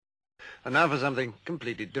And now for something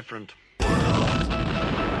completely different.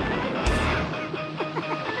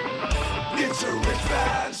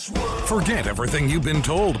 Forget everything you've been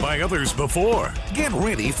told by others before. Get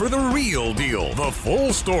ready for the real deal, the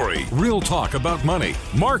full story. Real talk about money,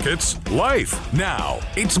 markets, life. Now,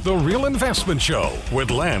 it's The Real Investment Show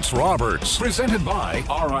with Lance Roberts, presented by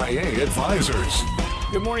RIA Advisors.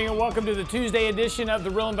 Good morning and welcome to the Tuesday edition of The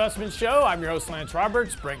Real Investment Show. I'm your host, Lance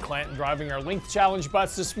Roberts. Brent Clanton driving our Length Challenge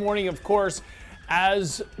bus this morning, of course.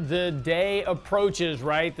 As the day approaches,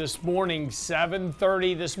 right, this morning,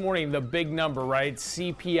 7:30 this morning, the big number, right,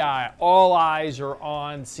 CPI. All eyes are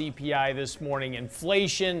on CPI this morning.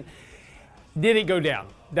 Inflation, did it go down?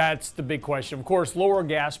 That's the big question. Of course, lower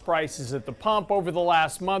gas prices at the pump over the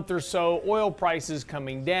last month or so, oil prices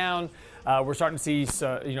coming down. We're starting to see,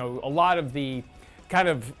 a lot of the kind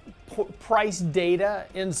of price data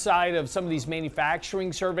inside of some of these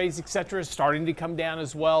manufacturing surveys, et cetera, is starting to come down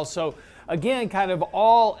as well. So again, kind of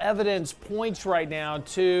all evidence points right now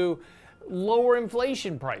to lower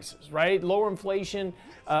inflation prices, right? Lower inflation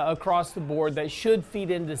across the board that should feed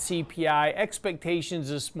into CPI. Expectations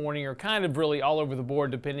this morning are kind of really all over the board,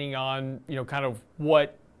 depending on, kind of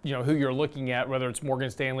what, who you're looking at, whether it's Morgan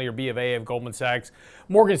Stanley or B of A of Goldman Sachs.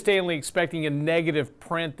 Morgan Stanley expecting a negative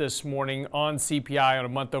print this morning on CPI on a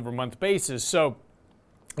month-over-month basis. So,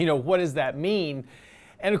 what does that mean?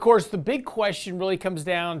 And of course, the big question really comes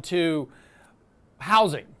down to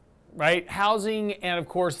housing, right? Housing, and of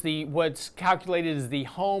course, what's calculated as the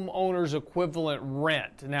homeowner's equivalent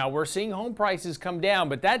rent. Now, we're seeing home prices come down,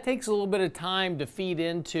 but that takes a little bit of time to feed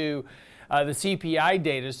into the CPI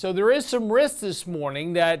data. So there is some risk this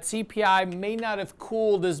morning that CPI may not have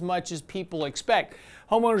cooled as much as people expect.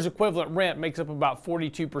 Homeowners equivalent rent makes up about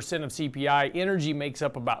 42% of CPI. Energy makes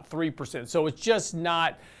up about 3%. So it's just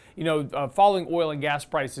not, falling oil and gas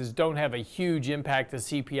prices don't have a huge impact to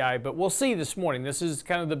CPI, but we'll see this morning. This is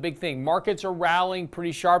kind of the big thing. Markets are rallying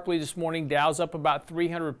pretty sharply this morning. Dow's up about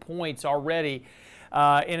 300 points already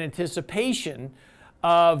in anticipation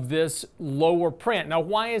of this lower print. Now,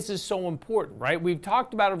 why is this so important, right? We've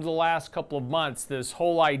talked about over the last couple of months this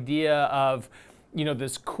whole idea of,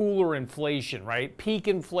 this cooler inflation, right? Peak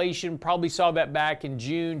inflation, probably saw that back in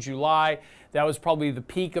June, July. That was probably the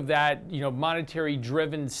peak of that,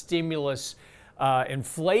 monetary-driven stimulus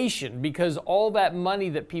inflation, because all that money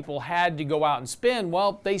that people had to go out and spend,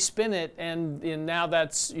 well, they spent it, and now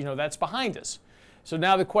that's behind us. So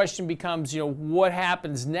now the question becomes, what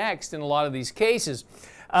happens next in a lot of these cases?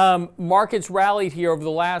 Markets rallied here over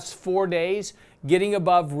the last 4 days, getting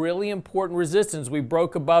above really important resistance. We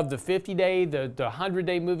broke above the 50-day, the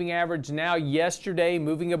 100-day moving average. Now yesterday,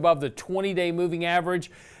 moving above the 20-day moving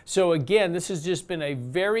average. So again, this has just been a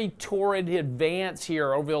very torrid advance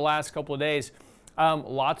here over the last couple of days.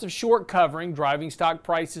 Lots of short covering, driving stock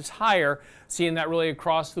prices higher, seeing that really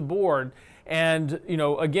across the board. And,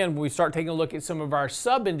 again, when we start taking a look at some of our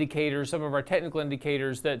sub-indicators, some of our technical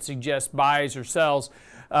indicators that suggest buys or sells,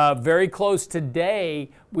 very close today,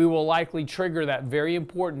 we will likely trigger that very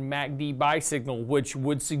important MACD buy signal, which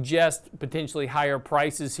would suggest potentially higher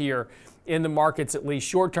prices here in the markets, at least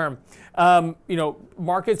short term.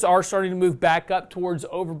 Markets are starting to move back up towards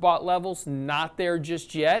overbought levels, not there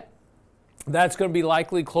just yet. That's going to be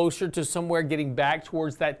likely closer to somewhere getting back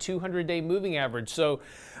towards that 200-day moving average. So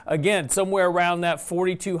again, somewhere around that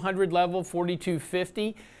 4,200 level,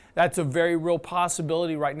 4,250, that's a very real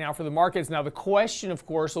possibility right now for the markets. Now, the question, of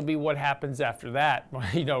course, will be what happens after that.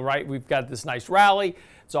 Right? We've got this nice rally.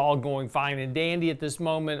 It's all going fine and dandy at this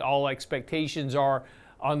moment. All expectations are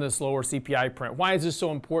on this lower CPI print. Why is this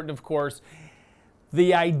so important? Of course,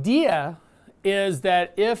 the idea is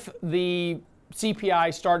that if the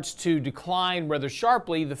CPI starts to decline rather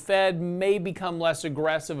sharply, the Fed may become less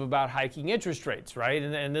aggressive about hiking interest rates, right?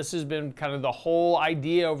 And this has been kind of the whole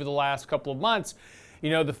idea over the last couple of months.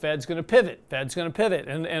 The Fed's going to pivot.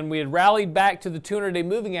 And we had rallied back to the 200-day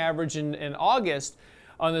moving average in August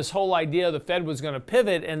on this whole idea the Fed was going to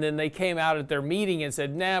pivot, and then they came out at their meeting and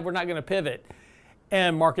said, nah, we're not going to pivot.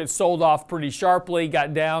 And markets sold off pretty sharply,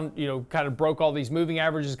 got down, kind of broke all these moving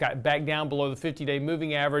averages, got back down below the 50-day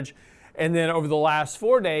moving average. And then over the last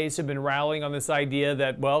 4 days have been rallying on this idea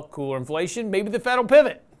that, well, cooler inflation, maybe the Fed will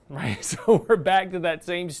pivot, right? So we're back to that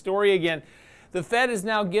same story again. The Fed has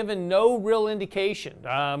now given no real indication.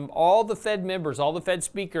 All the Fed members, all the Fed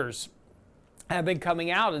speakers have been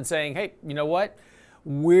coming out and saying, hey, you know what?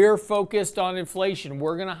 We're focused on inflation.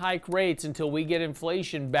 We're going to hike rates until we get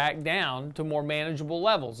inflation back down to more manageable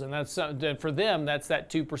levels. And that's for them, that's that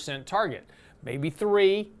 2% target, maybe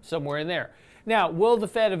 3%, somewhere in there. Now, will the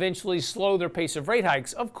Fed eventually slow their pace of rate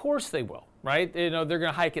hikes? Of course they will, right? They're going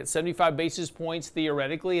to hike at 75 basis points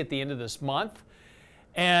theoretically at the end of this month.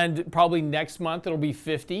 And probably next month it'll be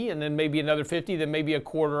 50, and then maybe another 50, then maybe a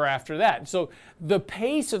quarter after that. So the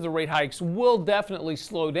pace of the rate hikes will definitely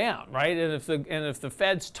slow down, right? And if the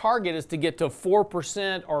Fed's target is to get to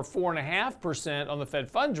 4% or 4.5% on the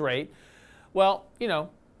Fed funds rate, well,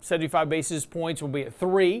 75 basis points will be at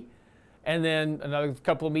 3, and then another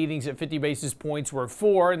couple of meetings at 50 basis points were at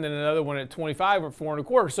 4, and then another one at 25 or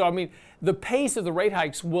 4.25. So the pace of the rate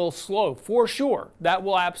hikes will slow for sure. That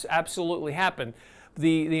will absolutely happen.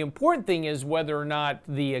 The important thing is whether or not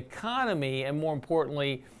the economy, and more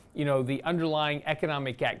importantly, the underlying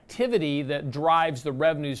economic activity that drives the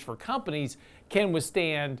revenues for companies, can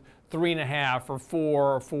withstand 3.5 or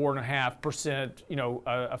 4 or 4.5%,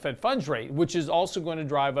 a Fed funds rate, which is also going to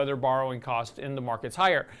drive other borrowing costs in the markets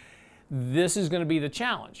higher. This is going to be the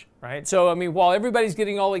challenge, right? So, while everybody's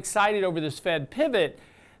getting all excited over this Fed pivot,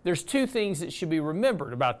 there's two things that should be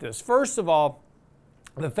remembered about this. First of all,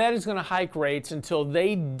 the Fed is going to hike rates until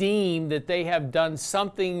they deem that they have done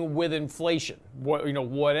something with inflation,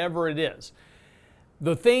 whatever it is.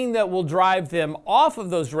 The thing that will drive them off of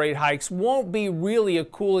those rate hikes won't be really a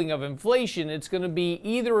cooling of inflation. It's going to be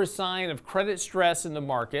either a sign of credit stress in the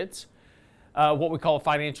markets, what we call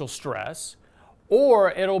financial stress,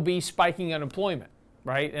 or it'll be spiking unemployment,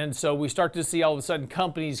 right? And so we start to see all of a sudden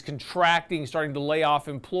companies contracting, starting to lay off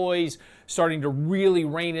employees, starting to really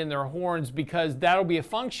rein in their horns, because that'll be a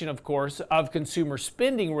function, of course, of consumer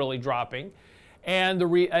spending really dropping and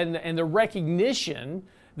the recognition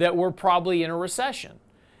that we're probably in a recession.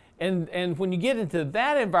 And when you get into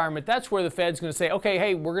that environment, that's where the Fed's going to say, okay,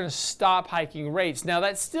 hey, we're going to stop hiking rates. Now,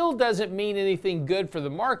 that still doesn't mean anything good for the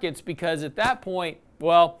markets, because at that point,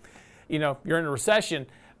 well, you're in a recession.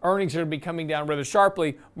 Earnings are going to be coming down rather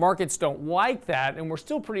sharply. Markets don't like that, and we're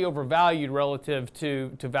still pretty overvalued relative to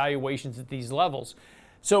valuations at these levels.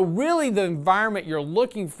 So really the environment you're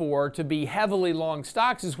looking for to be heavily long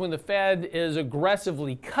stocks is when the Fed is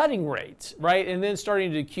aggressively cutting rates, right? And then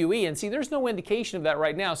starting to QE. And see, there's no indication of that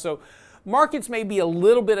right now. So markets may be a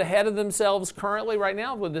little bit ahead of themselves currently right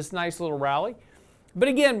now with this nice little rally. But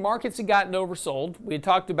again, markets have gotten oversold. We had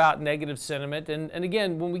talked about negative sentiment. And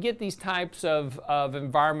again, when we get these types of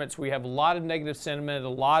environments where you have a lot of negative sentiment, a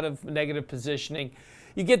lot of negative positioning,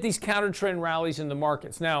 you get these counter trend rallies in the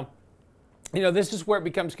markets. Now, this is where it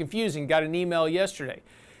becomes confusing. Got an email yesterday.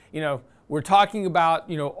 We're talking about,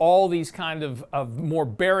 all these kind of more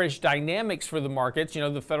bearish dynamics for the markets.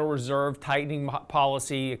 The Federal Reserve tightening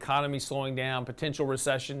policy, economy slowing down, potential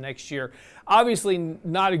recession next year. Obviously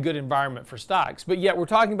not a good environment for stocks. But yet we're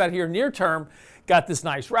talking about here near term, got this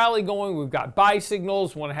nice rally going. We've got buy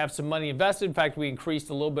signals, want to have some money invested. In fact, we increased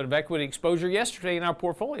a little bit of equity exposure yesterday in our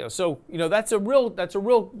portfolio. So, that's a real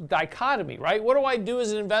dichotomy, right? What do I do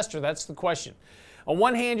as an investor? That's the question. On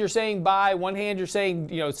one hand, you're saying buy. One hand, you're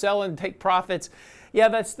saying sell and take profits. Yeah,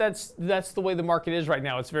 that's the way the market is right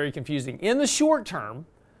now. It's very confusing. In the short term,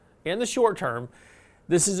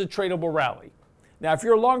 this is a tradable rally. Now, if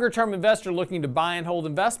you're a longer-term investor looking to buy and hold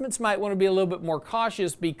investments, might want to be a little bit more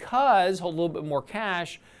cautious, hold a little bit more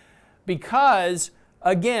cash, because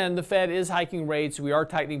again, the Fed is hiking rates, we are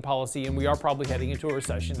tightening policy, and we are probably heading into a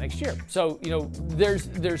recession next year. So,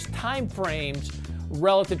 there's time frames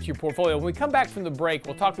relative to your portfolio. When we come back from the break,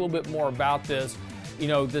 we'll talk a little bit more about this,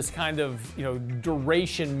 this kind of,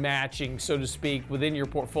 duration matching, so to speak, within your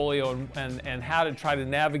portfolio and how to try to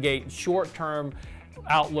navigate short-term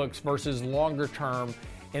outlooks versus longer-term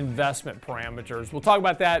investment parameters. We'll talk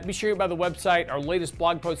about that. Be sure you're by the website. Our latest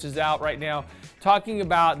blog post is out right now talking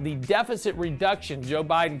about the deficit reduction. Joe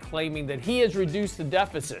Biden claiming that he has reduced the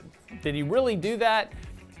deficit. Did he really do that?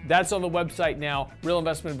 That's on the website now,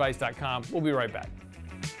 realinvestmentadvice.com. We'll be right back.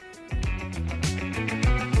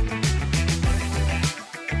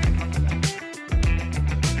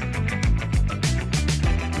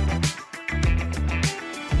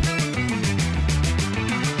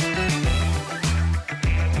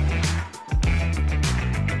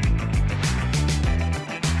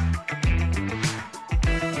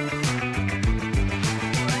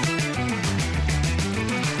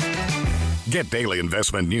 Get daily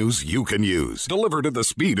investment news you can use, delivered at the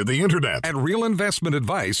speed of the internet at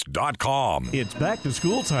realinvestmentadvice.com. It's back to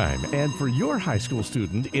school time, and for your high school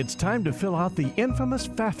student, it's time to fill out the infamous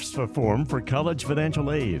FAFSA form for college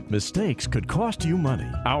financial aid. Mistakes could cost you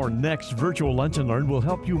money. Our next virtual Lunch and Learn will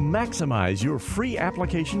help you maximize your free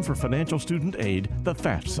application for financial student aid, the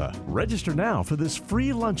FAFSA. Register now for this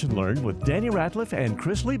free Lunch and Learn with Danny Ratliff and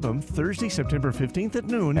Chris Liebum Thursday, September 15th at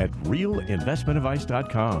noon at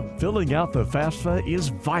realinvestmentadvice.com. Filling out the The FAFSA is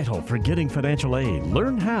vital for getting financial aid.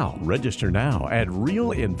 Learn how. Register now at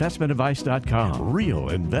realinvestmentadvice.com.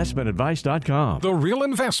 Realinvestmentadvice.com. The Real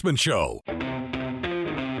Investment Show.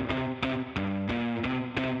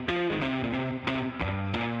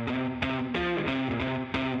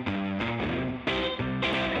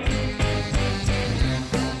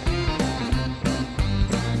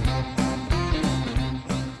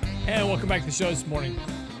 And welcome back to the show this morning.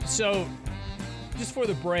 So, just for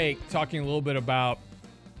the break, talking a little bit about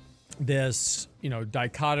this,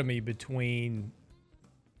 dichotomy between,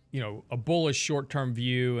 a bullish short-term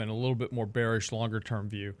view and a little bit more bearish longer-term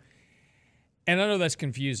view. And I know that's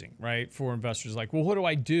confusing, right, for investors. Like, well, what do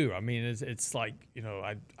I do? I mean, it's like,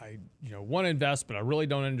 I want to invest, but I really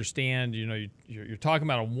don't understand. You're talking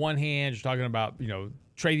about on one hand, you're talking about,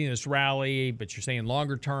 trading this rally, but you're saying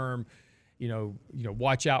longer term,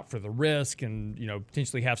 watch out for the risk and,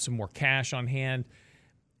 potentially have some more cash on hand.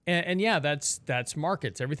 And yeah, that's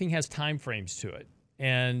markets. Everything has time frames to it.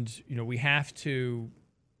 And, we have to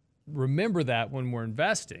remember that when we're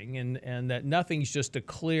investing and that nothing's just a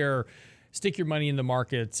clear stick your money in the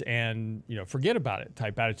markets and, forget about it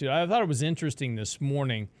type attitude. I thought it was interesting this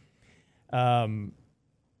morning. Yahoo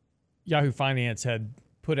Finance had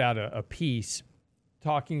put out a piece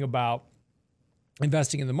talking about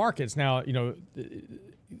investing in the markets. Now,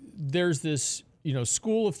 there's this,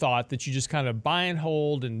 school of thought that you just kind of buy and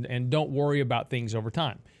hold and don't worry about things over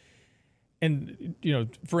time. And,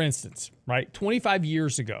 for instance, right, 25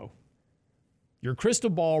 years ago, your crystal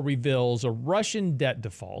ball reveals a Russian debt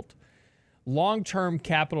default, long-term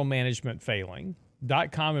capital management failing,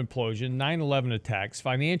 dot-com implosion, 9/11 attacks,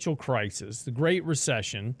 financial crisis, the Great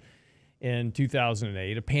Recession in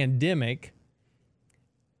 2008, a pandemic,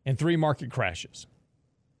 and 3 market crashes.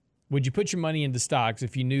 Would you put your money into stocks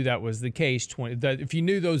if you knew that was the case? If you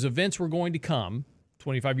knew those events were going to come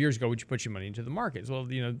 25 years ago, would you put your money into the markets? Well,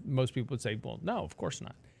 most people would say, well, no, of course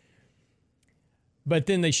not. But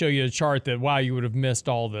then they show you a chart that, wow, you would have missed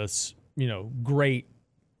all this, great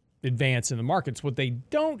advance in the markets. What they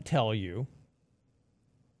don't tell you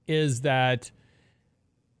is that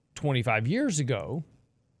 25 years ago,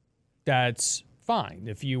 that's fine.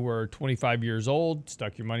 If you were 25 years old,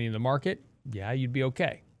 stuck your money in the market, yeah, you'd be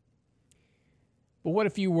okay. But what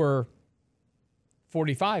if you were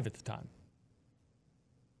 45 at the time,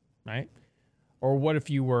 right? Or what if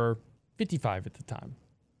you were 55 at the time?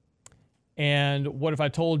 And what if I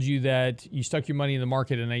told you that you stuck your money in the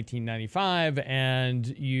market in 1995 and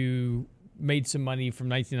you made some money from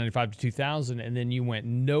 1995 to 2000 and then you went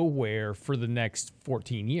nowhere for the next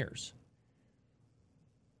 14 years?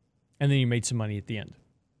 And then you made some money at the end.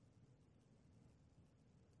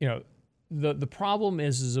 The problem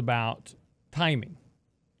is about timing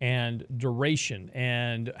and duration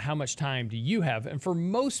and how much time do you have. And for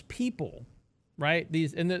most people, right,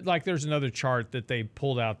 there's another chart that they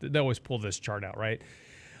pulled out. They always pull this chart out, right?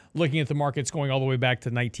 Looking at the markets going all the way back to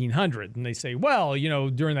 1900. And they say, well,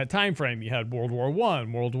 during that time frame, you had World War I,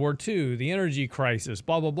 World War II, the energy crisis,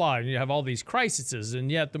 blah, blah, blah. And you have all these crises.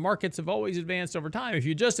 And yet the markets have always advanced over time. If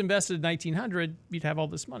you just invested in 1900, you'd have all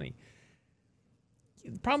this money.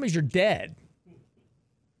 The problem is you're dead,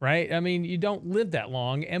 right? I mean, you don't live that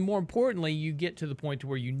long. And more importantly, you get to the point to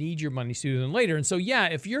where you need your money sooner than later. And so, yeah,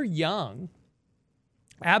 if you're young,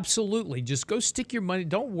 absolutely, just go stick your money.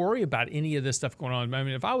 Don't worry about any of this stuff going on. I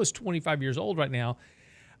mean, if I was 25 years old right now,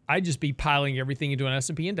 I'd just be piling everything into an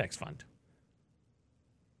S&P index fund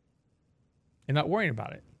and not worrying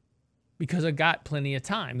about it because I got plenty of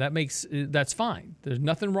time. That's fine. There's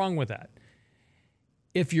nothing wrong with that.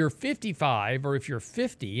 If you're 55 or if you're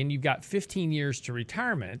 50 and you've got 15 years to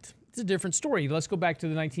retirement, it's a different story. Let's go back to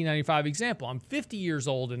the 1995 example. I'm 50 years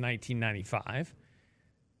old in 1995.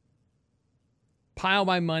 Pile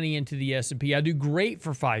my money into the S&P. I do great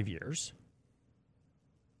for 5 years.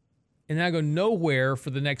 And then I go nowhere for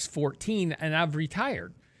the next 14 and I've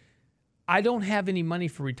retired. I don't have any money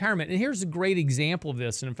for retirement. And here's a great example of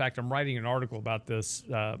this. And in fact, I'm writing an article about this,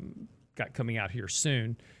 coming out here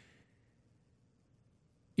soon.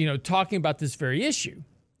 Talking about this very issue.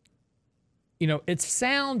 It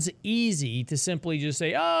sounds easy to simply just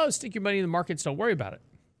say, oh, stick your money in the markets, don't worry about it.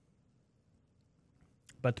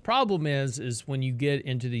 But the problem is when you get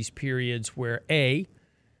into these periods where A,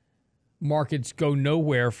 markets go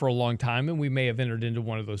nowhere for a long time, and we may have entered into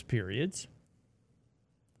one of those periods,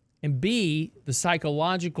 and B, the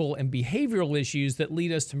psychological and behavioral issues that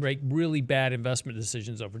lead us to make really bad investment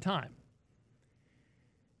decisions over time.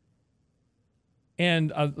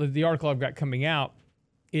 And the article I've got coming out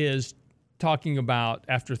is talking about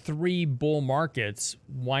after 3 bull markets,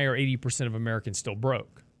 why are 80% of Americans still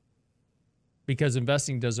broke? because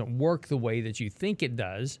investing doesn't work the way that you think it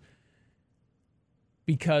does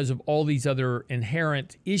because of all these other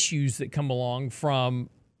inherent issues that come along from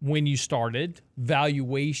when you started,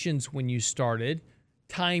 valuations when you started,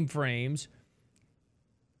 time frames,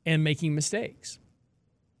 and making mistakes.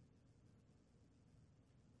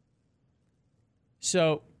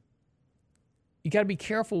 So you got to be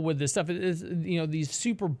careful with this stuff. It is, these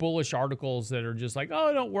super bullish articles that are just like,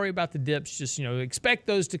 oh, don't worry about the dips. Just, expect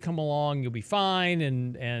those to come along. You'll be fine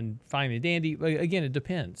and fine and dandy. Again, it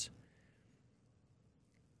depends.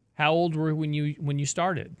 How old were you when you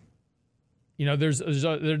started? There's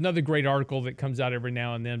another great article that comes out every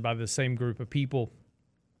now and then by the same group of people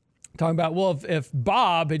talking about, well, if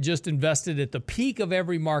Bob had just invested at the peak of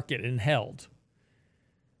every market and held,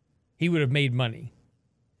 he would have made money.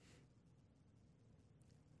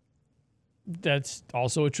 That's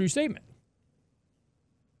also a true statement.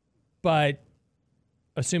 But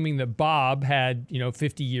assuming that Bob had,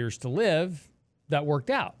 50 years to live, that worked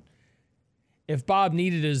out. If Bob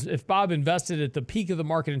invested at the peak of the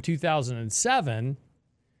market in 2007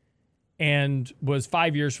 and was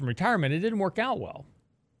 5 years from retirement, it didn't work out well.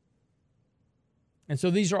 And so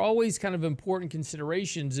these are always kind of important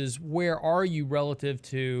considerations, is where are you relative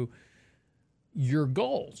to your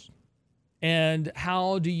goals? And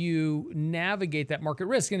how do you navigate that market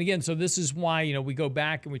risk? And again, so this is why, we go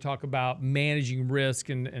back and we talk about managing risk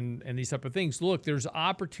and these type of things. Look, there's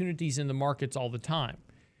opportunities in the markets all the time.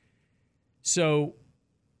 So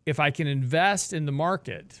if I can invest in the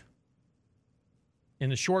market in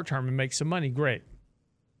the short term and make some money, great.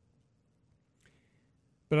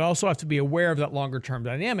 But I also have to be aware of that longer term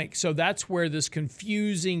dynamic. So that's where this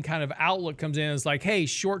confusing kind of outlook comes in. It's like, hey,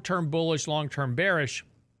 short term bullish, long term bearish.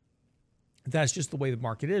 That's just the way the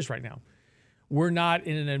market is right now. We're not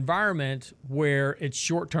in an environment where it's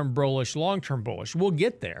short term bullish, long term bullish. We'll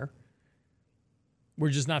get there. We're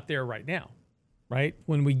just not there right now. Right?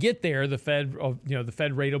 When we get there, the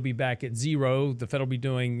Fed rate will be back at zero. The Fed will be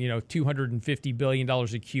doing, $250 billion of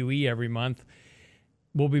QE every month.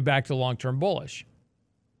 We'll be back to long-term bullish.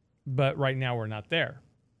 But right now we're not there.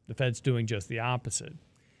 The Fed's doing just the opposite.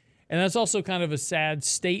 And that's also kind of a sad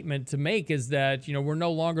statement to make, is that, we're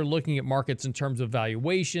no longer looking at markets in terms of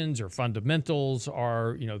valuations or fundamentals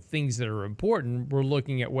or, things that are important. We're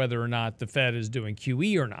looking at whether or not the Fed is doing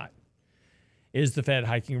QE or not. Is the Fed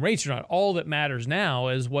hiking rates or not? All that matters now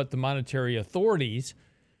is what the monetary authorities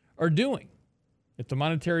are doing. If the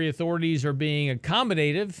monetary authorities are being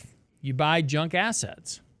accommodative, you buy junk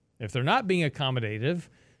assets. If they're not being accommodative,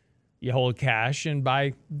 you hold cash and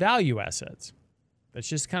buy value assets. That's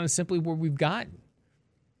just kind of simply where we've gotten.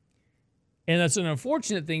 And that's an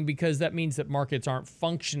unfortunate thing, because that means that markets aren't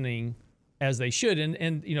functioning as they should.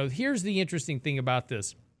 And here's the interesting thing about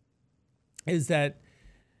this, is that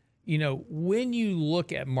when you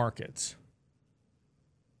look at markets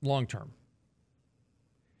long term,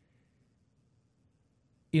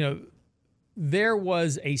 there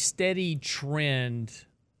was a steady trend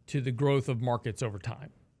to the growth of markets over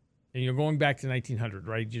time. And going back to 1900,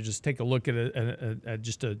 right? You just take a look at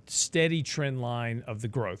just a steady trend line of the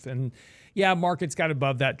growth. And yeah, markets got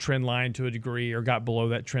above that trend line to a degree or got below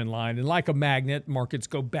that trend line. And like a magnet, markets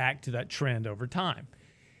go back to that trend over time.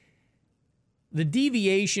 The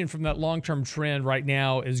deviation from that long-term trend right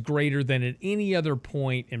now is greater than at any other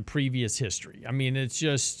point in previous history. I mean, it's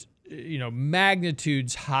just,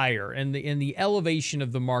 magnitudes higher. And the elevation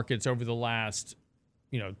of the markets over the last,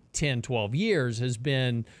 10, 12 years has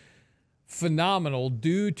been phenomenal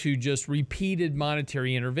due to just repeated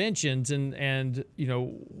monetary interventions. And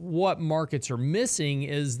what markets are missing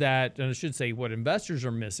is that, and I should say what investors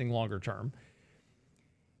are missing longer term,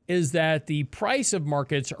 is that the price of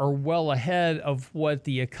markets are well ahead of what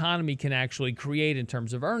the economy can actually create in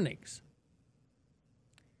terms of earnings.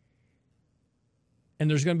 And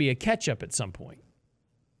there's going to be a catch-up at some point.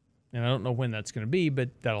 And I don't know when that's going to be, but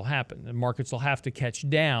that'll happen. The markets will have to catch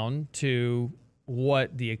down to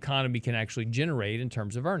what the economy can actually generate in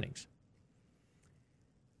terms of earnings.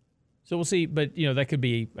 So we'll see, but that could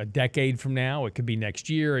be a decade from now. It could be next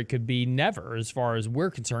year. It could be never, as far as we're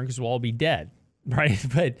concerned, because we'll all be dead. Right?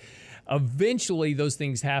 But eventually those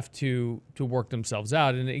things have to work themselves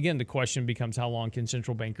out. And again, the question becomes, how long can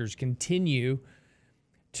central bankers continue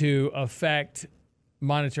to affect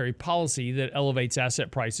monetary policy that elevates asset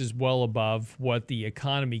prices well above what the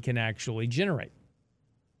economy can actually generate?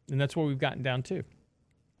 And that's where we've gotten down to.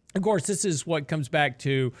 Of course, this is what comes back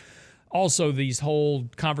to also these whole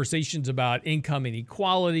conversations about income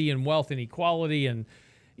inequality and wealth inequality, and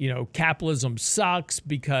capitalism sucks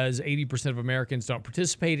because 80% of Americans don't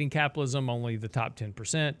participate in capitalism, only the top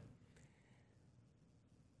 10%.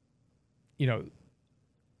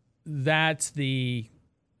 that's the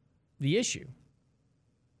issue,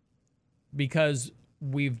 because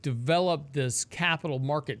we've developed this capital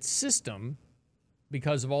market system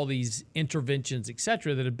because of all these interventions, et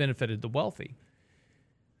cetera, that have benefited the wealthy.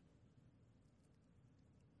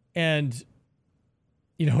 And,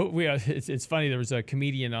 it's funny. There was a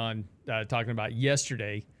comedian on talking about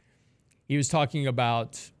yesterday. He was talking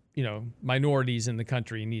about, minorities in the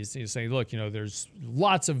country. And he's saying, look, there's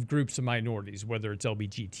lots of groups of minorities, whether it's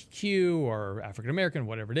LGBTQ or African-American,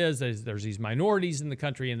 whatever it is. There's these minorities in the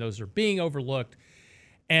country, and those are being overlooked.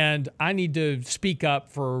 And I need to speak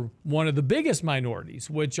up for one of the biggest minorities,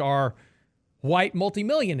 which are white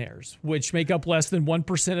multimillionaires, which make up less than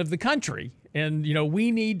 1% of the country. And,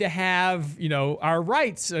 we need to have, our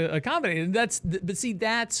rights accommodated. And that's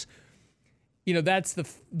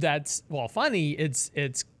funny. It's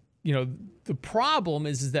the problem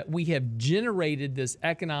is that we have generated this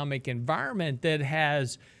economic environment that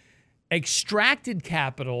has extracted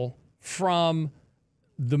capital from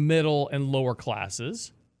the middle and lower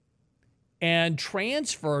classes and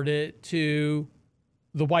transferred it to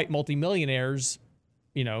the white multimillionaires,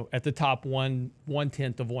 at the top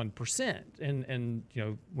 1/10 of 1%. And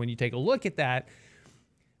when you take a look at that,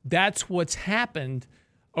 that's what's happened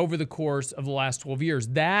over the course of the last 12 years.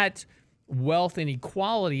 That wealth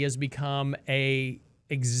inequality has become a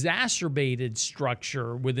exacerbated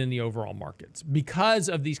structure within the overall markets because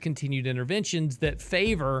of these continued interventions that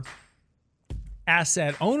favor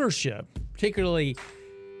asset ownership, particularly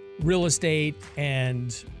real estate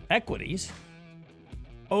and equities,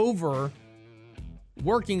 over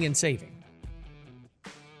working and saving.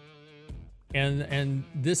 And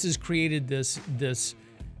this has created this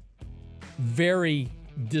very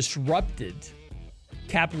disrupted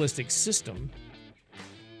capitalistic system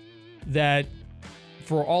that,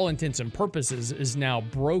 for all intents and purposes, is now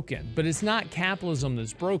broken. But it's not capitalism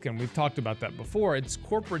that's broken. We've talked about that before. It's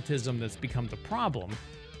corporatism that's become the problem.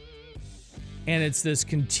 And it's this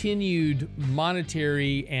continued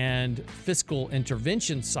monetary and fiscal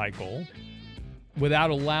intervention cycle without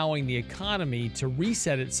allowing the economy to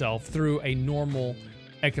reset itself through a normal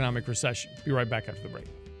economic recession. Be right back after the break.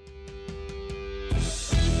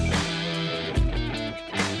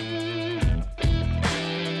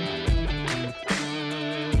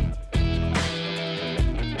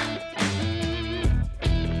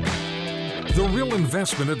 The Real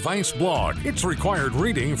Investment Advice blog. It's required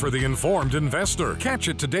reading for the informed investor. Catch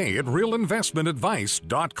it today at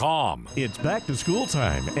realinvestmentadvice.com. It's back to school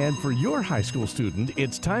time, and for your high school student,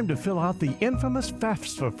 it's time to fill out the infamous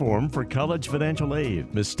FAFSA form for college financial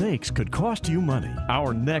aid. Mistakes could cost you money.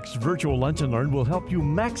 Our next virtual Lunch and Learn will help you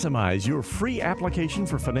maximize your free application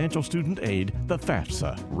for financial student aid, the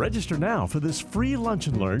FAFSA. Register now for this free Lunch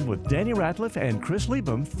and Learn with Danny Ratliff and Chris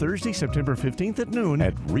Liebum, Thursday, September 15th at noon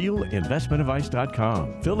at realinvestmentadvice.com.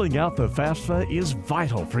 Filling out the FAFSA is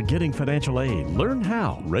vital for getting financial aid. Learn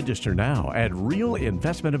how. Register now at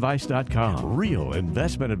realinvestmentadvice.com.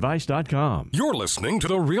 Realinvestmentadvice.com. You're listening to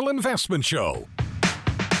The Real Investment Show.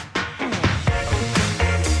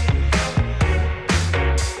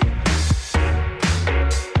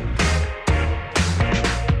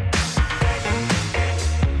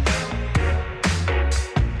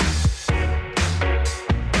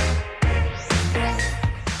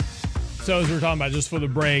 So as we were talking about just for the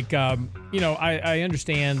break, I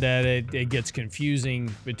understand that it gets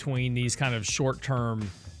confusing between these kind of short-term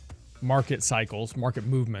market cycles, market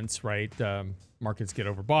movements, right? Markets get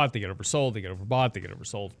overbought, they get oversold, they get overbought, they get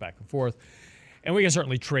oversold, back and forth. And we can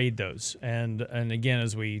certainly trade those. And again,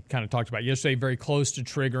 as we kind of talked about yesterday, very close to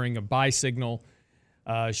triggering a buy signal.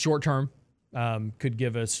 Short-term could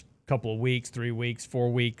give us a couple of weeks, 3 weeks, 4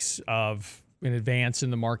 weeks of in advance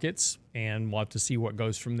in the markets, and we'll have to see what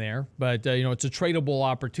goes from there. But, it's a tradable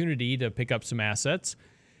opportunity to pick up some assets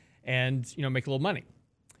and, make a little money.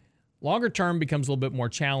 Longer term becomes a little bit more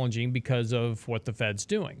challenging because of what the Fed's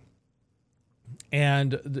doing.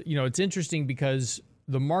 And, it's interesting because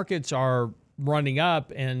the markets are running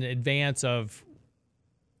up in advance of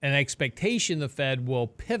an expectation the Fed will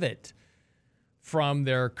pivot from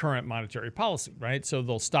their current monetary policy, right? So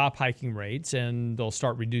they'll stop hiking rates and they'll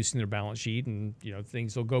start reducing their balance sheet, and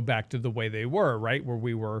things will go back to the way they were, right? Where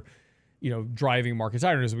we were, driving markets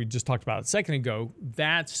higher. As we just talked about a second ago,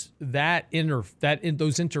 those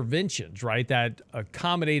interventions, right? That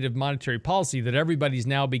accommodative monetary policy that everybody's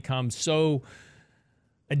now become so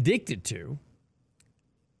addicted to,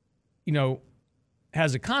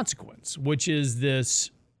 has a consequence, which is this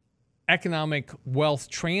economic wealth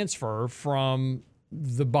transfer from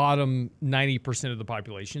the bottom 90% of the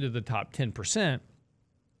population to the top 10%.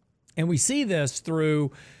 And we see this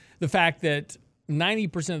through the fact that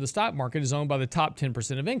 90% of the stock market is owned by the top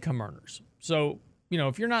 10% of income earners. So,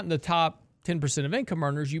 if you're not in the top 10% of income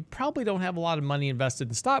earners, you probably don't have a lot of money invested in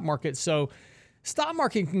the stock market. So stock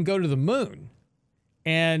market can go to the moon,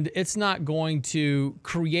 and it's not going to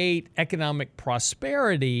create economic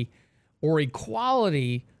prosperity or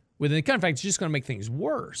equality within the country. In fact, it's just going to make things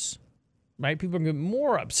worse, right? People are going to get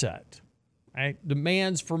more upset, right?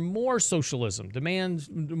 Demands for more socialism, demands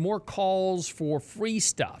more calls for free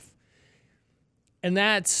stuff. And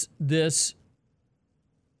that's this,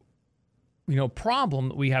 problem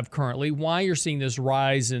that we have currently, why you're seeing this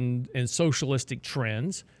rise in socialistic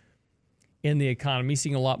trends in the economy,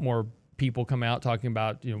 seeing a lot more people come out talking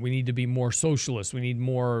about, we need to be more socialist, we need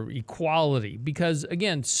more equality, because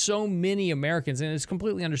again, so many Americans, and it's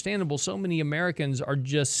completely understandable, so many Americans are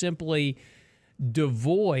just simply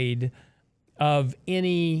devoid of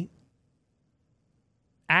any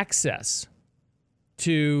access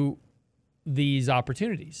to these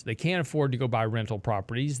opportunities. They can't afford to go buy rental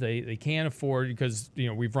properties. They can't afford, because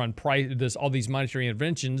we've run all these monetary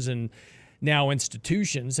interventions, and now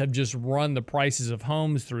institutions have just run the prices of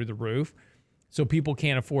homes through the roof. So people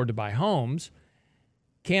can't afford to buy homes,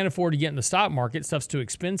 can't afford to get in the stock market. Stuff's too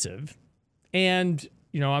expensive. And,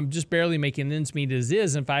 I'm just barely making ends meet as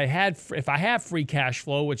is. And if I have free cash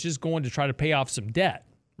flow, which is going to try to pay off some debt,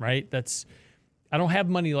 right? I don't have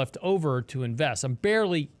money left over to invest. I'm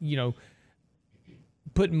barely,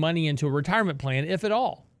 putting money into a retirement plan, if at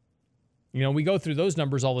all. We go through those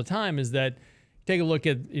numbers all the time. Is that, take a look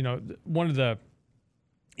at, one of the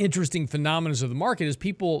interesting phenomena of the market is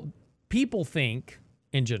people think,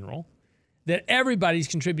 in general, that everybody's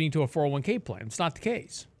contributing to a 401k plan. It's not the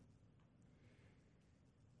case.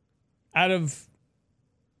 Out of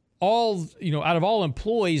all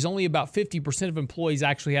employees, only about 50% of employees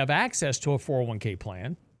actually have access to a 401k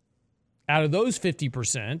plan. Out of those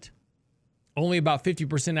 50%, only about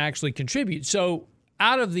 50% actually contribute. So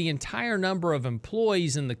out of the entire number of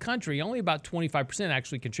employees in the country, only about 25%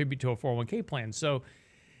 actually contribute to a 401k plan. So,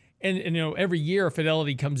 and every year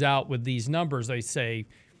Fidelity comes out with these numbers. They say,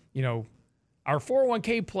 our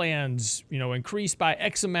 401k plans, increased by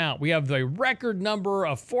X amount. We have the record number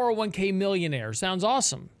of 401k millionaires. Sounds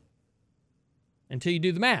awesome until you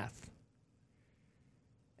do the math.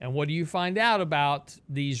 And what do you find out about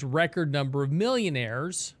these record number of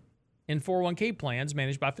millionaires in 401k plans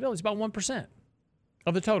managed by Fidelity? It's about 1%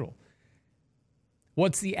 of the total.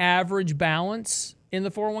 What's the average balance in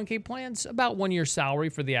the 401k plans? About 1 year's salary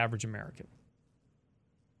for the average American.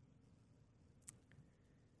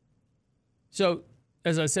 So,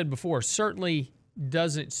 as I said before, certainly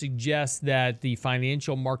doesn't suggest that the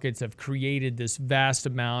financial markets have created this vast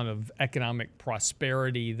amount of economic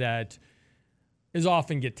prosperity that is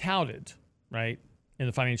often get touted, right, in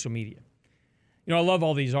the financial media. I love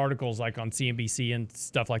all these articles like on CNBC and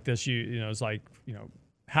stuff like this. It's like,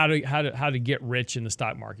 how to get rich in the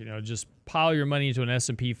stock market. Just pile your money into an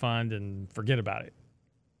S&P fund and forget about it.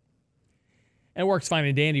 And it works fine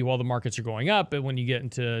and dandy while the markets are going up, but when you get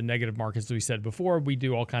into negative markets, as we said before, we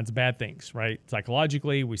do all kinds of bad things, right?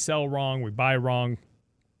 Psychologically, we sell wrong, we buy wrong,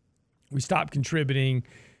 we stop contributing,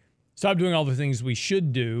 stop doing all the things we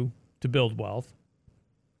should do to build wealth,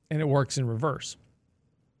 and it works in reverse.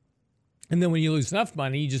 And then when you lose enough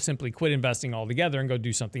money, you just simply quit investing altogether and go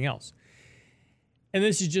do something else. And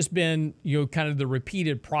this has just been, kind of the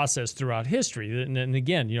repeated process throughout history. And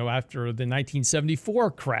again, after the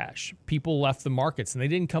 1974 crash, people left the markets and they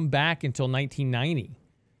didn't come back until 1990.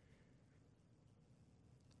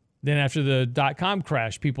 Then after the dot-com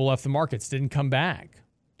crash, people left the markets, didn't come back.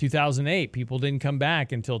 2008, people didn't come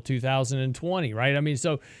back until 2020, right? I mean,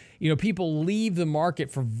 so, people leave the market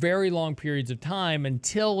for very long periods of time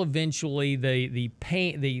until eventually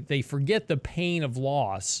they forget the pain of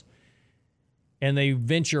loss and they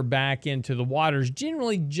venture back into the waters,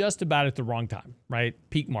 generally just about at the wrong time, right?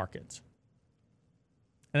 Peak markets.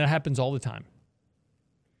 And that happens all the time.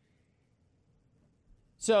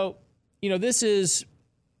 So, this is,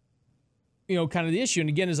 kind of the issue. And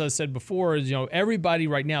again, as I said before, is, everybody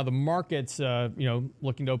right now, the market's,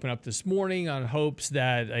 looking to open up this morning on hopes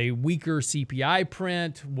that a weaker CPI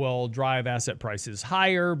print will drive asset prices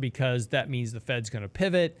higher because that means the Fed's going to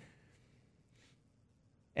pivot.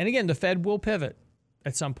 And again, the Fed will pivot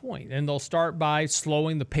at some point, and they'll start by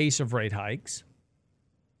slowing the pace of rate hikes.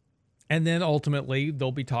 And then ultimately,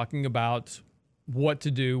 they'll be talking about what to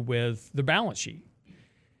do with the balance sheet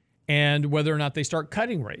and whether or not they start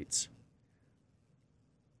cutting rates.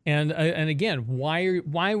 And again,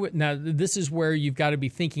 now this is where you've got to be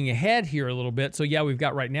thinking ahead here a little bit. So yeah, we've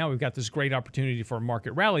got this great opportunity for a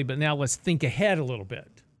market rally, but now let's think ahead a little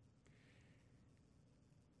bit.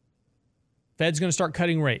 Fed's going to start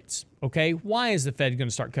cutting rates. Okay, why is the Fed going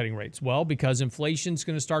to start cutting rates? Well, because inflation's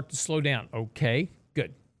going to start to slow down. Okay,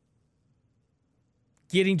 good.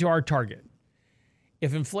 Getting to our target.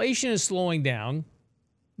 If inflation is slowing down,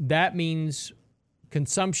 that means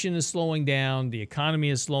consumption is slowing down, the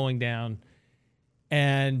economy is slowing down,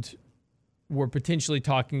 and we're potentially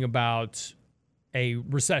talking about a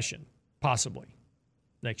recession, possibly,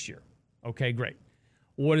 next year. Okay, great.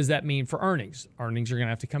 What does that mean for earnings? Earnings are going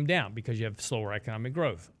to have to come down because you have slower economic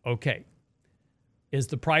growth. Okay. Is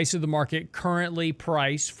the price of the market currently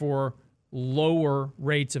priced for lower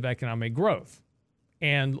rates of economic growth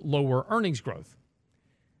and lower earnings growth?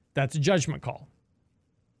 That's a judgment call.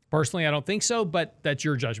 Personally, I don't think so, but that's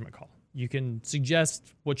your judgment call. You can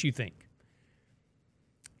suggest what you think.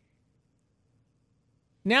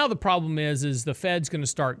 Now the problem is the Fed's going to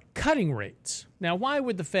start cutting rates. Now, why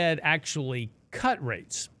would the Fed actually cut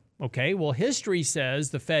rates? Okay, well, history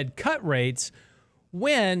says the Fed cut rates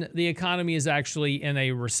when the economy is actually in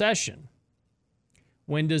a recession.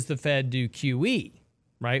 When does the Fed do QE,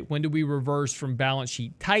 right? When do we reverse from balance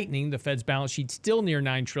sheet tightening? The Fed's balance sheet's still near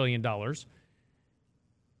 $9 trillion.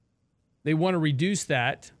 They want to reduce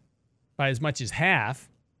that by as much as half.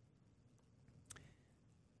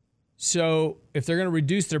 So if they're going to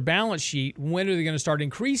reduce their balance sheet, when are they going to start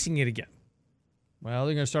increasing it again? Well,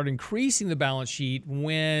 they're going to start increasing the balance sheet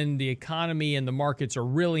when the economy and the markets are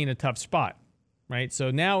really in a tough spot, right?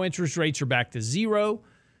 So now interest rates are back to zero.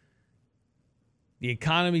 The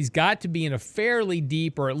economy's got to be in a fairly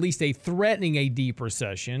deep, or at least threatening a deep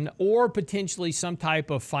recession, or potentially some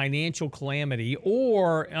type of financial calamity,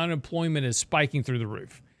 or unemployment is spiking through the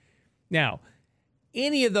roof. Now,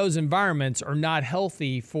 any of those environments are not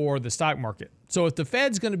healthy for the stock market. So if the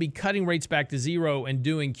Fed's going to be cutting rates back to zero and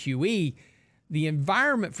doing QE, the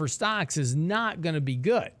environment for stocks is not going to be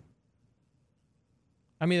good.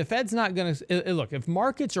 I mean, the Fed's not going to... Look, if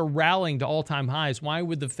markets are rallying to all-time highs, why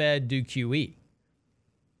would the Fed do QE?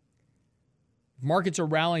 If markets are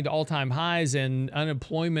rallying to all-time highs and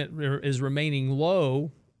unemployment is remaining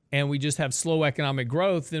low and we just have slow economic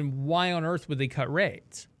growth, then why on earth would they cut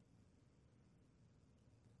rates?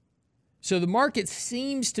 So the market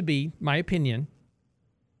seems to be, my opinion,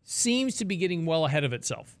 seems to be getting well ahead of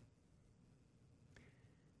itself.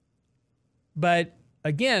 But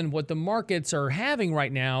again, what the markets are having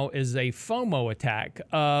right now is a FOMO attack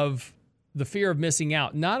of the fear of missing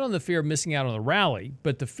out, not on the fear of missing out on the rally,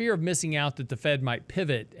 but the fear of missing out that the Fed might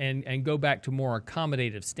pivot and go back to more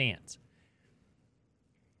accommodative stance.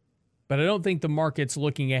 But I don't think the market's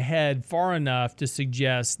looking ahead far enough to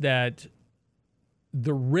suggest that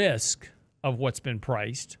the risk of what's been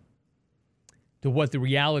priced to what the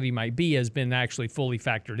reality might be has been actually fully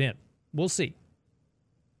factored in. We'll see.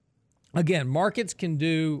 Again, markets can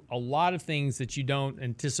do a lot of things that you don't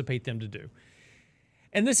anticipate them to do.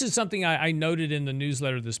 And this is something I noted in the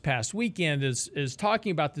newsletter this past weekend is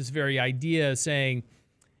talking about this very idea, saying,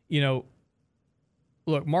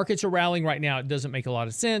 look, markets are rallying right now. It doesn't make a lot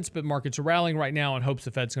of sense, but markets are rallying right now in hopes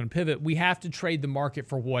the Fed's going to pivot. We have to trade the market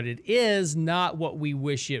for what it is, not what we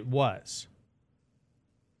wish it was.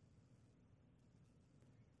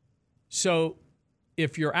 So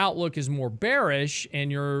if your outlook is more bearish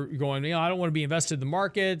and you're going, I don't want to be invested in the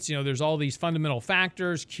markets, there's all these fundamental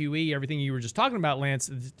factors, QE, everything you were just talking about, Lance,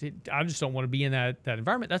 I just don't want to be in that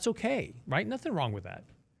environment. That's okay, right? Nothing wrong with that.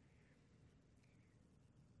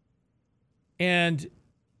 And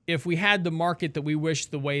if we had the market that we wish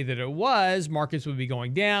the way that it was, markets would be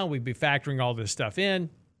going down. We'd be factoring all this stuff in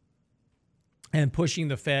and pushing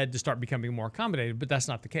the Fed to start becoming more accommodative, but that's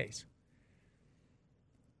not the case.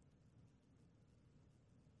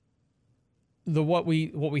 What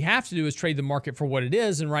we have to do is trade the market for what it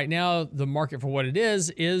is, and right now the market for what it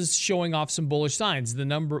is showing off some bullish signs.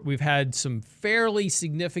 We've had some fairly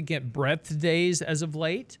significant breadth days as of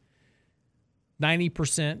late,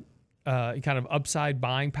 90% kind of upside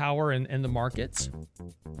buying power in the markets.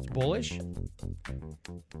 It's bullish.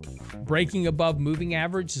 Breaking above moving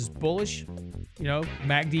average is bullish.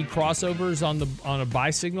 MACD crossovers on a buy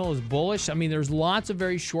signal is bullish. I mean, there's lots of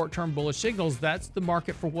very short-term bullish signals. That's the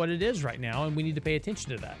market for what it is right now, and we need to pay attention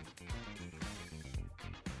to that.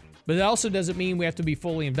 But it also doesn't mean we have to be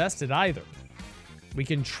fully invested either. We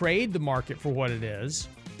can trade the market for what it is,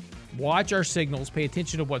 watch our signals, pay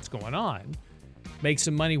attention to what's going on, make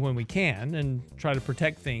some money when we can, and try to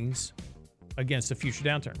protect things against a future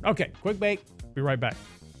downturn. Okay, quick break. Be right back.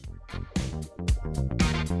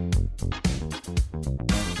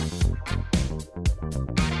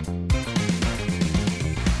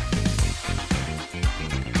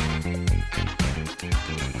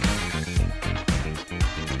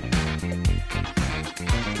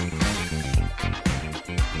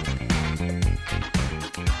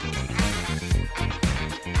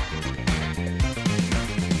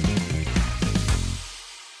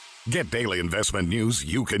 Get daily investment news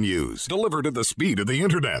you can use, delivered at the speed of the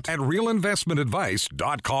internet at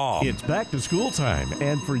realinvestmentadvice.com. It's back to school time,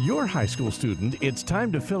 and for your high school student, it's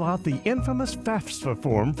time to fill out the infamous FAFSA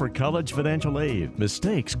form for college financial aid.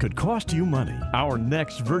 Mistakes could cost you money. Our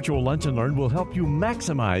next virtual Lunch and Learn will help you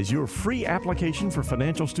maximize your free application for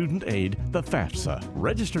financial student aid, the FAFSA.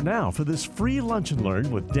 Register now for this free Lunch and Learn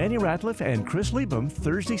with Danny Ratliff and Chris Liebum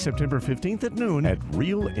Thursday, September 15th at noon at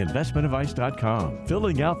realinvestmentadvice.com.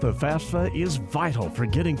 Filling out the FAFSA is vital for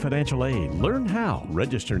getting financial aid. Learn how.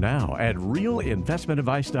 Register now at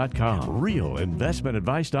realinvestmentadvice.com.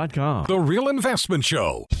 Realinvestmentadvice.com. The Real Investment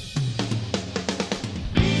Show.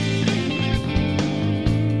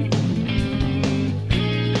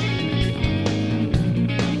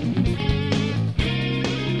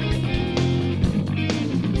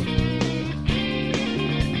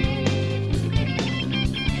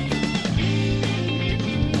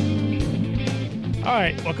 All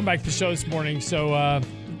right, welcome back to the show this morning. So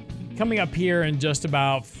coming up here in just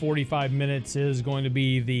about 45 minutes is going to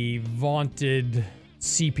be the vaunted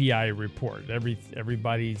CPI report.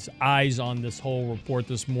 Everybody's eyes on this whole report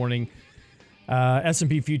this morning.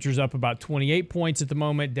 S&P futures up about 28 points at the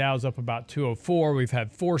moment. Dow's up about 204. We've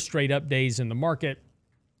had 4 straight up days in the market,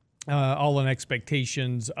 all in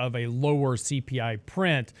expectations of a lower CPI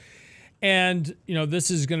print. And, you know, this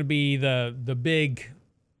is going to be the big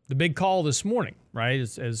call this morning, right,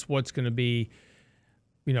 as what's going to be,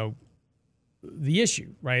 you know, the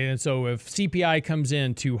issue, right? And so if CPI comes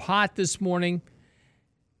in too hot this morning,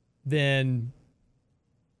 then,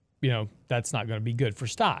 you know, that's not going to be good for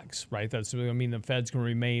stocks, right? That's going to mean the Fed's going to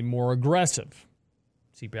remain more aggressive.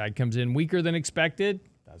 CPI comes in weaker than expected,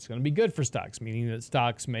 that's going to be good for stocks, meaning that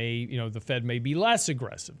stocks may, you know, the Fed may be less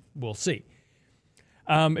aggressive. We'll see.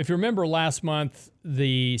 If you remember last month,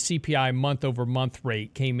 the CPI month-over-month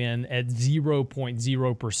rate came in at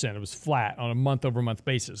 0.0%. It was flat on a month-over-month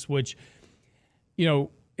basis, which, you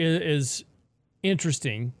know, is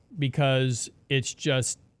interesting because it's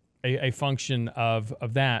just a function of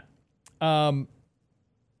that. You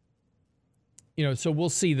know, so we'll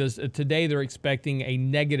see this. Today they're expecting a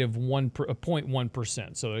negative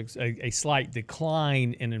 0.1%, so a slight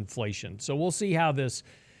decline in inflation. So we'll see how this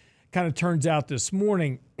kind of turns out this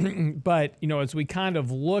morning. But, you know, as we kind of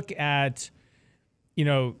look at, you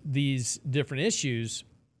know, these different issues,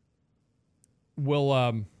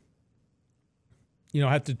 we'll, you know,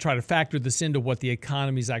 have to try to factor this into what the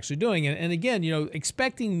economy is actually doing. And again, you know,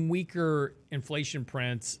 expecting weaker inflation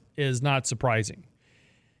prints is not surprising.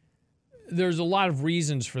 There's a lot of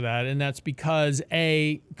reasons for that, and that's because,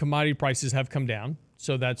 A, commodity prices have come down.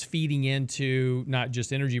 So that's feeding into not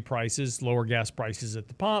just energy prices, lower gas prices at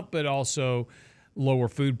the pump, but also lower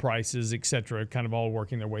food prices, et cetera, kind of all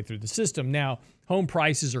working their way through the system. Now, home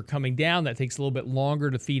prices are coming down. That takes a little bit longer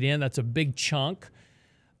to feed in. That's a big chunk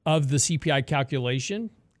of the CPI calculation.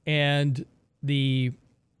 And the,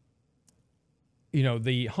 you know,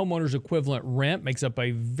 the homeowner's equivalent rent makes up a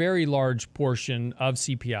very large portion of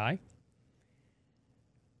CPI.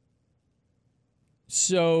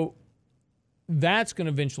 So that's going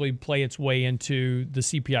to eventually play its way into the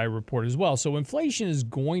CPI report as well. So inflation is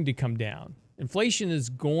going to come down. Inflation is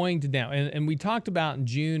going to down. And we talked about in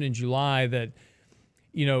June and July that,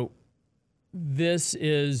 you know, this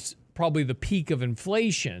is probably the peak of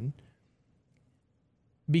inflation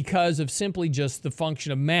because of simply just the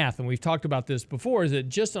function of math. And we've talked about this before, is that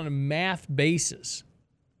just on a math basis,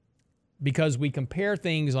 because we compare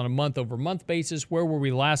things on a month-over-month basis, where were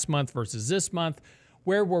we last month versus this month?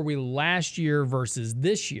 Where were we last year versus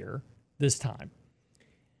this year, this time?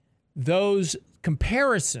 Those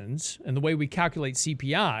comparisons and the way we calculate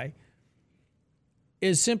CPI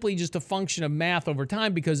is simply just a function of math over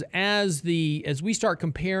time, because as we start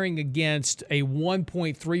comparing against a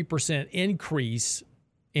 1.3% increase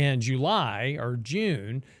in July or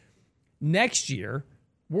June, next year,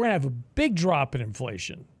 we're going to have a big drop in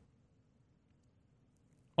inflation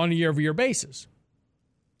on a year-over-year basis.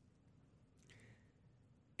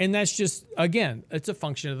 And that's just, again, it's a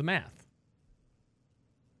function of the math.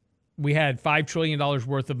 We had $5 trillion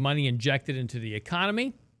worth of money injected into the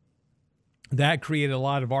economy. That created a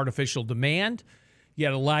lot of artificial demand. You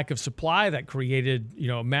had a lack of supply that created, you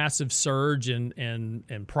know, a massive surge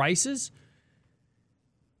in prices.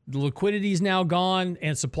 The liquidity is now gone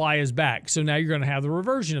and supply is back. So now you're going to have the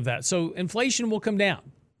reversion of that. So inflation will come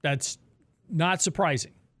down. That's not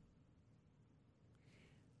surprising.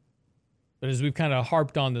 But as we've kind of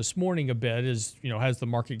harped on this morning a bit, is, you know, has the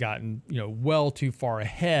market gotten, you know, well too far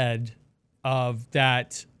ahead of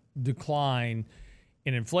that decline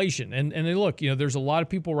in inflation? And look, you know, there's a lot of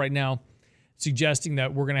people right now suggesting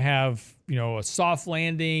that we're going to have, a soft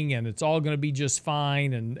landing and it's all going to be just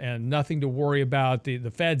fine and nothing to worry about.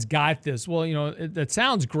 The Fed's got this. Well, that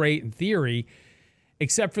sounds great in theory,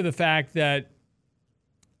 except for the fact that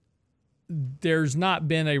there's not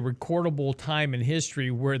been a recordable time in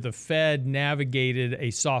history where the Fed navigated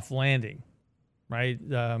a soft landing, right?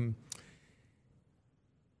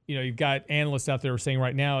 You've got analysts out there saying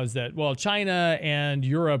right now is that, well, China and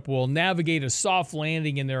Europe will navigate a soft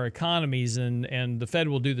landing in their economies, and the Fed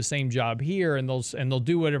will do the same job here, and they'll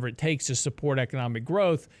do whatever it takes to support economic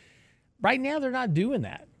growth. Right now, they're not doing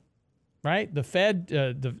that, right? The Fed,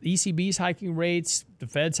 the ECB's hiking rates, the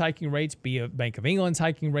Fed's hiking rates, Bank of England's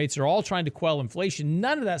hiking rates, they're all trying to quell inflation.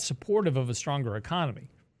 None of that's supportive of a stronger economy.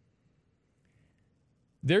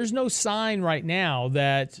 There's no sign right now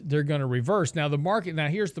that they're going to reverse. Now,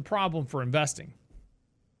 here's the problem for investing.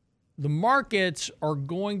 The markets are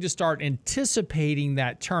going to start anticipating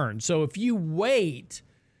that turn. So if you wait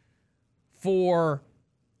for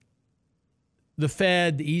the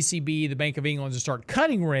Fed, the ECB, the Bank of England to start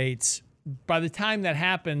cutting rates, by the time that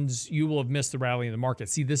happens, you will have missed the rally in the market.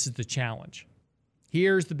 See, this is the challenge.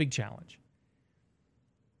 Here's the big challenge.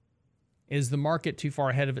 Is the market too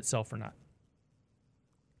far ahead of itself or not?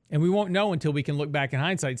 And we won't know until we can look back in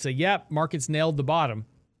hindsight and say, yep, markets nailed the bottom.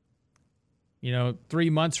 3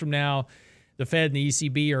 months from now, the Fed and the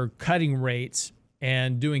ECB are cutting rates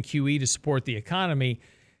and doing QE to support the economy,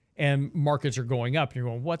 and markets are going up. And you're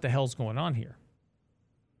going, what the hell's going on here?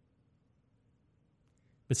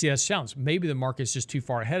 But see, that's the challenge. Maybe the market's just too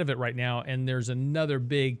far ahead of it right now, and there's another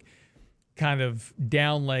big kind of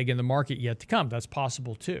down leg in the market yet to come. That's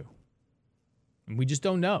possible too. And we just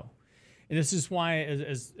don't know. And this is why,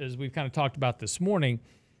 as we've kind of talked about this morning,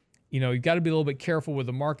 you've got to be a little bit careful with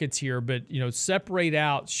the markets here, but, separate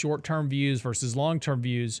out short-term views versus long-term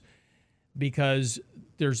views, because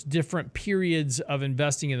there's different periods of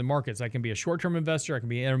investing in the markets. I can be a short-term investor, I can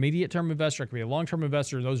be an intermediate-term investor, I can be a long-term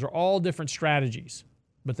investor. Those are all different strategies,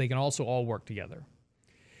 but they can also all work together.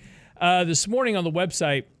 This morning on the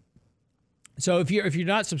website, so if you're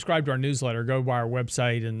not subscribed to our newsletter, go by our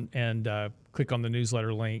website and click on the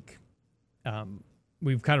newsletter link.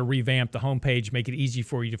 We've kind of revamped the homepage, make it easy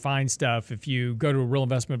for you to find stuff. If you go to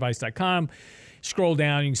realinvestmentadvice.com, scroll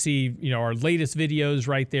down, you can see, our latest videos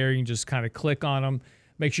right there. You can just kind of click on them.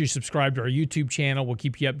 Make sure you subscribe to our YouTube channel. We'll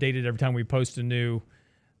keep you updated every time we post a new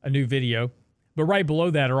video. But right below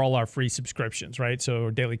that are all our free subscriptions, right? So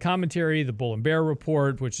our daily commentary, the Bull and Bear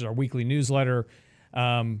Report, which is our weekly newsletter,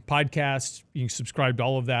 podcast. You can subscribe to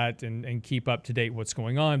all of that and keep up to date what's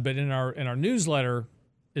going on. But in our newsletter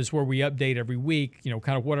is where we update every week,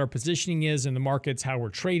 kind of what our positioning is in the markets, how we're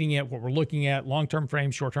trading it, what we're looking at, long-term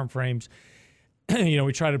frames, short-term frames.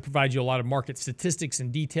 We try to provide you a lot of market statistics and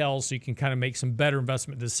details so you can kind of make some better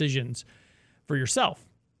investment decisions for yourself.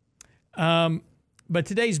 But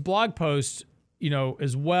today's blog post,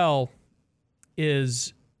 as well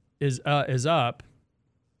is up,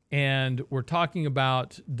 and we're talking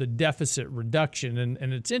about the deficit reduction.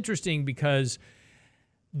 And it's interesting because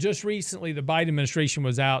just recently, the Biden administration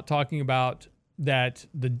was out talking about that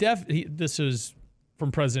this is from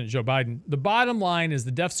President Joe Biden. The bottom line is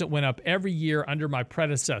the deficit went up every year under my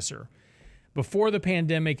predecessor, before the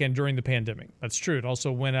pandemic and during the pandemic. That's true. It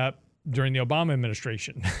also went up during the Obama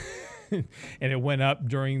administration, and it went up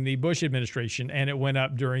during the Bush administration, and it went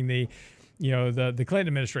up during the Clinton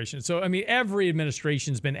administration. So, every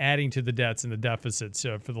administration's been adding to the debts and the deficits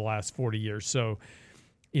for the last 40 years. So,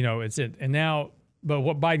 it's it. And now, but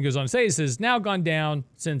what Biden goes on to say is it's now gone down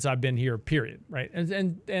since I've been here, period, right?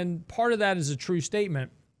 And part of that is a true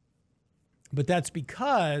statement, but that's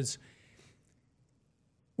because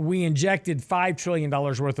we injected $5 trillion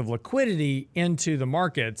worth of liquidity into the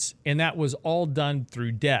markets, and that was all done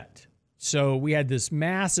through debt. So we had this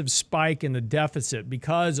massive spike in the deficit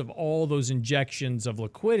because of all those injections of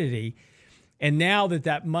liquidity. And now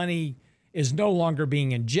that money is no longer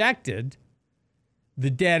being injected,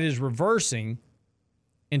 the debt is reversing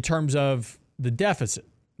in terms of the deficit,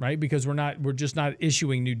 right? Because we're just not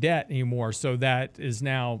issuing new debt anymore. So that is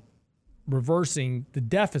now reversing the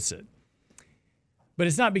deficit. But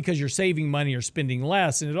it's not because you're saving money or spending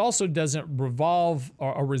less. And it also doesn't resolve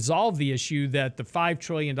the issue that the $5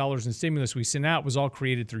 trillion in stimulus we sent out was all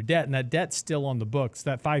created through debt. And that debt's still on the books.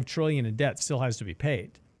 That $5 trillion in debt still has to be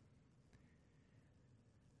paid.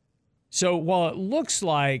 So while it looks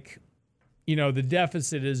like, the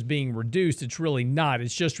deficit is being reduced, it's really not.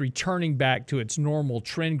 It's just returning back to its normal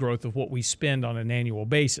trend growth of what we spend on an annual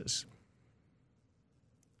basis.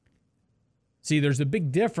 See, there's a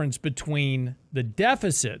big difference between the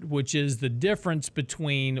deficit, which is the difference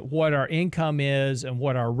between what our income is and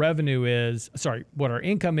what our revenue is. What our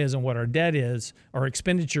income is and what our debt is, our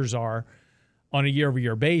expenditures are on a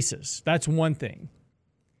year-over-year basis. That's one thing.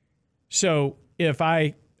 So if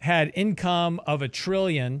I had income of $1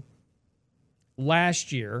 trillion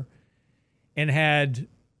last year and had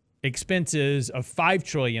expenses of $5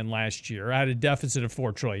 trillion last year, I had a deficit of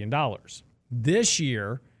 $4 trillion. This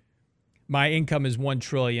year, my income is $1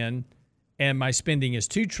 trillion and my spending is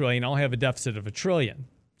 $2 trillion. I'll have a deficit of $1 trillion.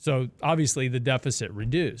 So obviously the deficit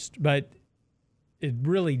reduced, but it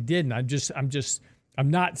really didn't. I'm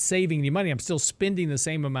not saving any money. I'm still spending the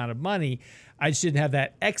same amount of money. I just didn't have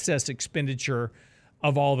that excess expenditure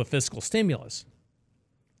of all the fiscal stimulus.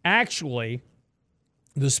 Actually,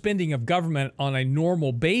 the spending of government on a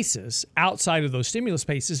normal basis outside of those stimulus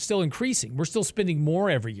payments is still increasing. We're still spending more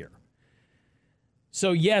every year.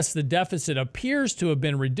 So yes, the deficit appears to have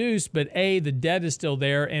been reduced, but A, the debt is still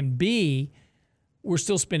there, and B, we're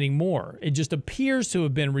still spending more. It just appears to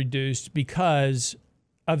have been reduced because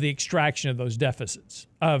of the extraction of those deficits,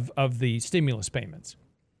 of the stimulus payments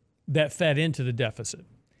that fed into the deficit.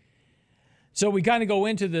 So we kind of go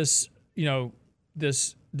into this,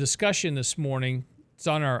 this discussion this morning. It's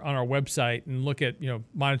on our website, and look at,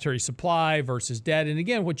 monetary supply versus debt. And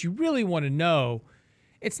again, what you really want to know,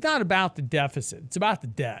 it's not about the deficit, it's about the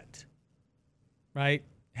debt. Right?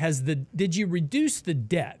 Did you reduce the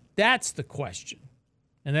debt? That's the question.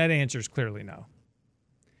 And that answer is clearly no.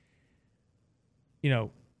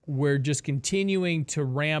 We're just continuing to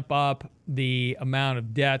ramp up the amount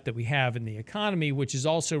of debt that we have in the economy, which is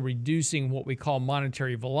also reducing what we call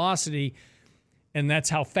monetary velocity. And that's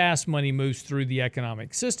how fast money moves through the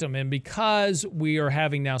economic system. And because we are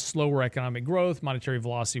having now slower economic growth, monetary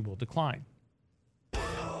velocity will decline.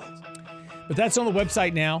 But that's on the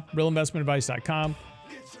website now, realinvestmentadvice.com.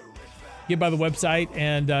 Get by the website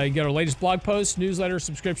and you get our latest blog posts, newsletter,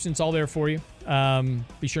 subscriptions, all there for you.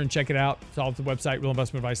 Be sure and check it out. It's all at the website,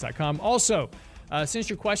 realinvestmentadvice.com. Also, send us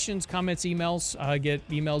your questions, comments, emails. I get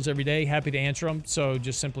emails every day. Happy to answer them. So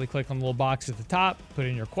just simply click on the little box at the top, put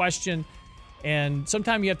in your question. And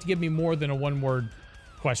sometimes you have to give me more than a one-word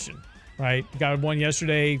question, right? Got one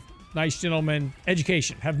yesterday. Nice gentleman.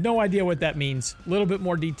 Education. Have no idea what that means. A little bit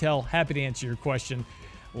more detail. Happy to answer your question.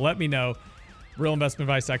 Let me know.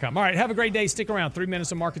 realinvestmentadvice.com. All right, have a great day. Stick around. 3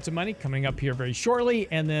 minutes of Markets and Money coming up here very shortly.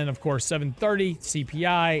 And then, of course, 7:30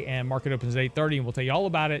 CPI, and market opens at 8:30, and we'll tell you all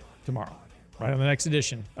about it tomorrow, right on the next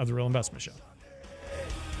edition of The Real Investment Show.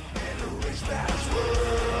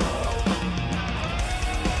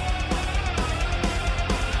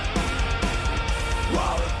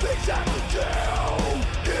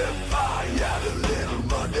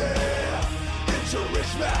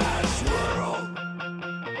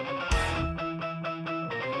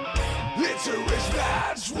 It's a rich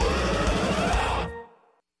man's world.